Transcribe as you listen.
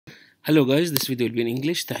Hello guys, this video will be in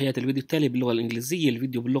English. تحيات الفيديو التالي باللغة الإنجليزية.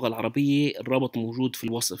 الفيديو باللغة العربية. الرابط موجود في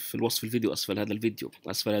الوصف الفيديو أسفل هذا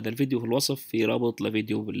الفيديو في الوصف في رابط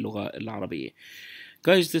لفيديو باللغة العربية.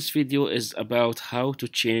 Guys, this video is about how to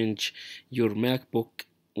change your MacBook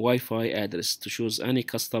Wi-Fi address to choose any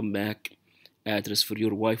custom Mac address for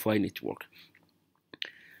your Wi-Fi network.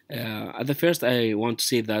 At the first, I want to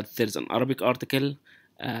say that there's an Arabic article.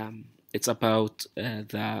 It's about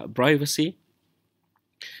the privacy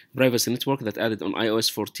network that added on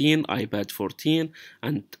iOS 14, iPad 14,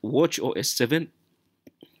 and watchOS 7.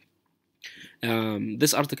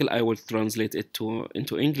 This article I will translate it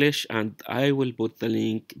into English, and I will put the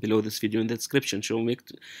link below this video in the description. So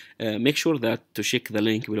make sure that to check the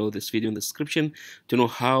link below this video in the description to know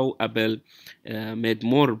how Apple made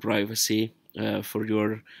more privacy for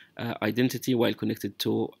your identity while connected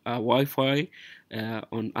to Wi-Fi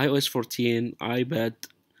on iOS 14, iPad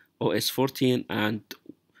OS 14, and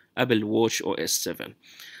Apple Watch OS 7.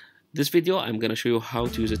 This video I'm gonna show you how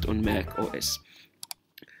to use it on Mac OS.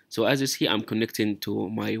 So as you see, I'm connecting to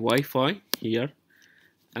my Wi-Fi here,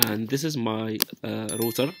 and this is my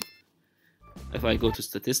router. If I go to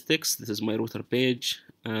statistics, this is my router page,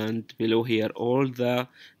 and below here all the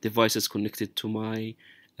devices connected to my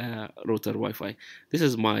router Wi-Fi. This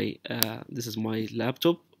is my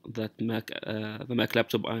laptop, the Mac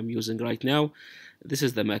laptop I'm using right now. This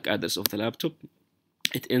is the MAC address of the laptop.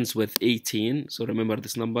 It ends with 18, so remember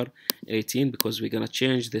this number 18 because we're gonna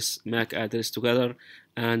change this MAC address together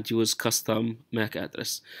and use custom MAC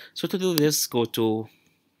address. So to do this, go to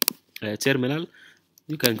terminal.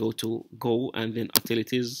 You can go to Go and then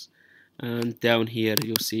Utilities, and down here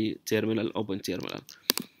you see terminal. Open terminal.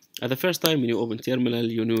 At the first time when you open terminal,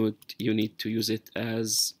 you need to use it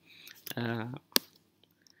as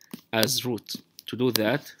root. To do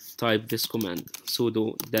that, type this command: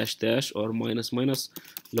 sudo -- or --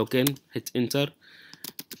 login, hit enter,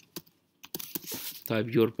 type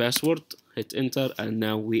your password, hit enter, and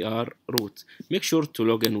now we are root. Make sure to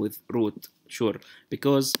log in with root,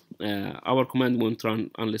 because our command won't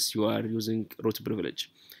run unless you are using root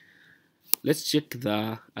privilege. Let's check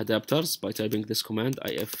the adapters by typing this command: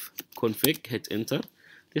 ifconfig, hit enter.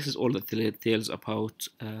 This is all the details about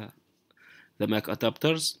the Mac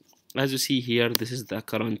adapters. As you see here, this is the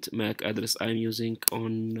current MAC address I'm using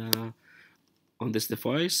on this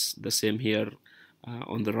device. The same here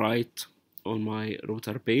on the right on my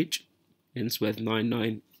router page. Ends with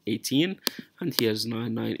 9918, and here's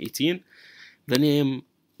 9918. The name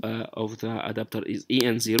of the adapter is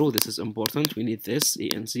EN0. This is important. We need this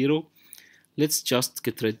EN0. Let's just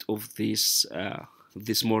get rid of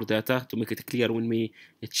this more data to make it clear when we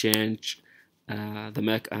change the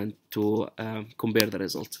Mac and to compare the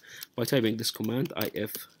results by typing this command: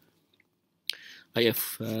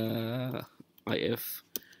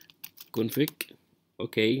 ifconfig.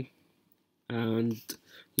 Okay, and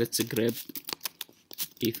let's grab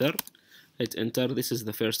ether, hit enter. This is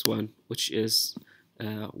the first one, which is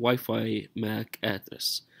Wi-Fi MAC address.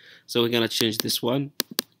 So we're gonna change this one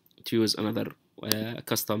to use another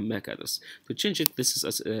custom MAC address. To change it, this is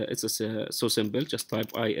so simple. Just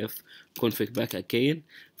type ifconfig back again,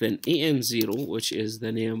 then en0, which is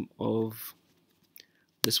the name of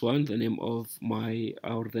this one, the name of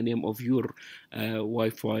the name of your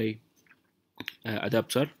Wi-Fi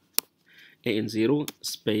adapter. en0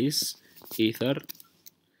 space ether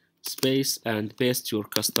space, and paste your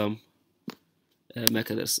custom MAC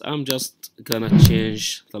address. I'm just gonna change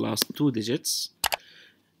the last 2 digits.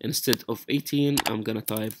 Instead of 18, I'm gonna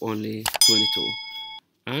type only 22,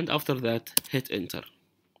 and after that hit enter.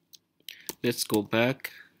 Let's go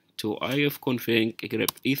back to ifconfig,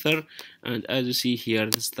 grab ether, and as you see here,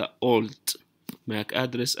 this is the old MAC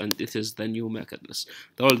address and this is the new MAC address.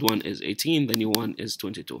 The old one is 18, the new one is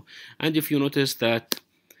 22. And if you note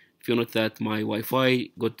that my Wi-Fi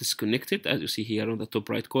got disconnected, as you see here on the top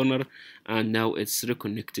right corner, and now it's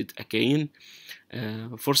reconnected again.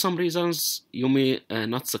 For some reasons, you may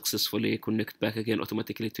not successfully connect back again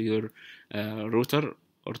automatically to your router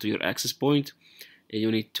or to your access point.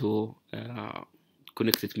 You need to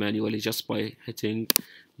connect it manually just by hitting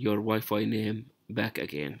your Wi-Fi name back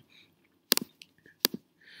again.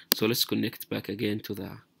 So let's connect back again to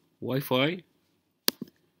the Wi-Fi.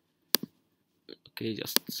 Okay,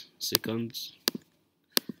 just seconds.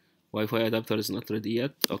 Wi-Fi adapter is not ready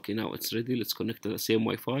yet. Okay, now it's ready. Let's connect to the same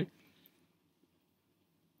Wi-Fi.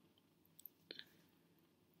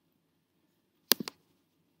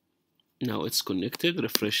 Now it's connected.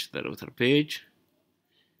 Refresh the router page.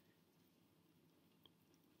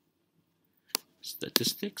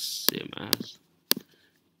 Statistics, same as.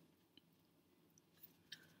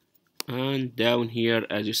 and down here,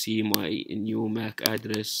 as you see, my new MAC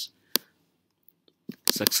address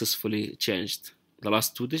successfully changed. The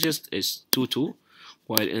last two digits is 22,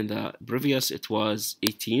 while in the previous it was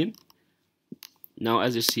 18. Now,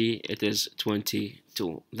 as you see, it is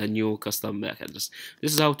 22, the new custom MAC address.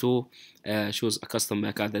 This is how to choose a custom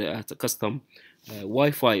MAC address, a custom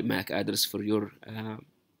Wi-Fi MAC address for your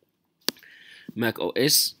Mac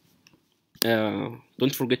OS.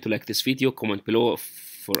 Don't forget to like this video, comment below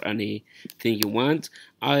for anything you want.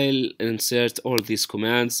 I'll insert all these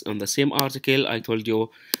commands on the same article. I told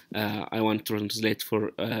you I want to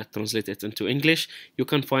translate it into English. You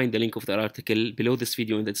can find the link of the article below this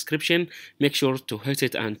video in the description. Make sure to hit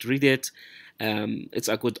it and read it. It's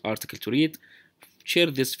a good article to read.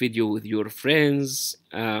 Share this video with your friends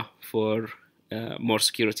for more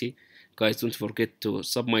security. Guys, don't forget to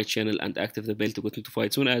sub my channel and activate the bell to get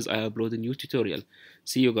notified soon as I upload a new tutorial.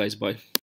 See you guys, bye.